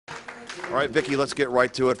All right, Vicki, let's get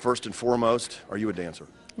right to it. First and foremost, are you a dancer?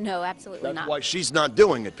 No, absolutely That's not. why she's not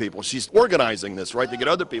doing it, people. She's organizing this, right, to get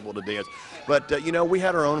other people to dance. But, you know, we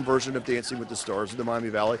had our own version of Dancing with the Stars in the Miami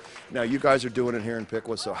Valley. Now, you guys are doing it here in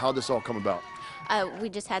Piqua, so how'd this all come about? We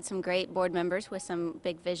just had some great board members with some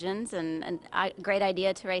big visions and a great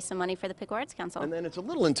idea to raise some money for the Piqua Arts Council. And then it's a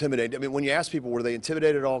little intimidating. I mean, when you ask people, were they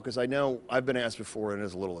intimidated at all? Because I know I've been asked before, and it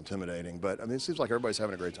is a little intimidating. But, I mean, it seems like everybody's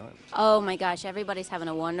having a great time. Oh my gosh, everybody's having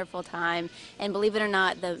a wonderful time. And believe it or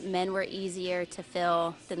not, the men were easier to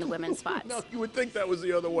fill than the women's spots. No, you would think that was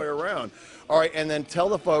the other way around. All right, and then tell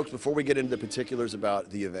the folks, before we get into the particulars about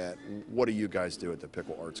the event, what do you guys do at the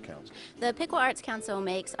Piqua Arts Council? The Piqua Arts Council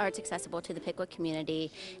makes arts accessible to the Piqua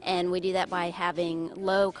community, and we do that by having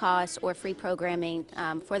low cost or free programming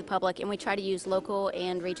for the public, and we try to use local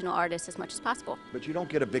and regional artists as much as possible. But you don't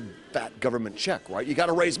get a big fat government check, right? You got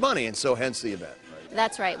to raise money, and so hence the event.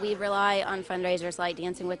 That's right. We rely on fundraisers like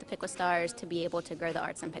Dancing with the Piqua Stars to be able to grow the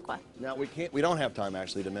arts in Piqua. Now, we don't have time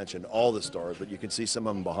actually to mention all the stars, but you can see some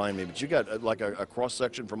of them behind me. But you got like a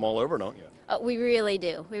cross-section from all over, don't you? We really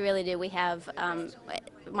do. We really do. We have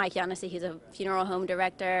Mike Yanesi, who's a funeral home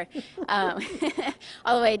director, all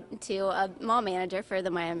the way to a mall manager for the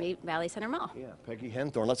Miami Valley Center Mall. Yeah, Peggy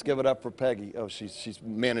Henthorne. Let's give it up for Peggy. Oh, she's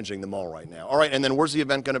managing the mall right now. All right, and then where's the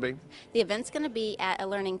event going to be? The event's going to be at a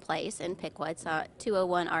learning place in Piqua. It's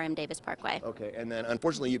 201 RM Davis Parkway. Okay, and then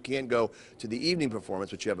unfortunately you can't go to the evening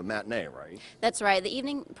performance, but you have a matinee, right? That's right. The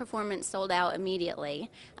evening performance sold out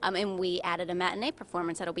immediately, and we added a matinee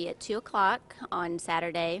performance that'll be at 2 o'clock on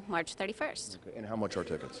Saturday, March 31st. Okay, and how much are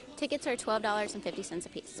tickets? Tickets are $12.50 a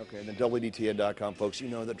piece. Okay, and then WDTN.com, folks, you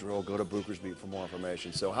know the drill. Go to Booker's Beat for more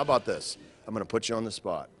information. So how about this? I'm going to put you on the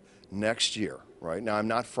spot. Next year, right? Now, I'm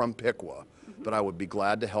not from Piqua, but I would be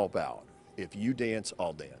glad to help out. If you dance,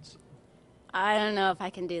 I'll dance. I don't know if I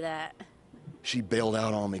can do that. She bailed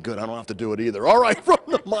out on me. Good, I don't have to do it either. All right, from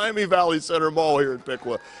the Miami Valley Center Mall here in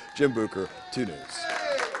Piqua, Jim Booker, 2 News.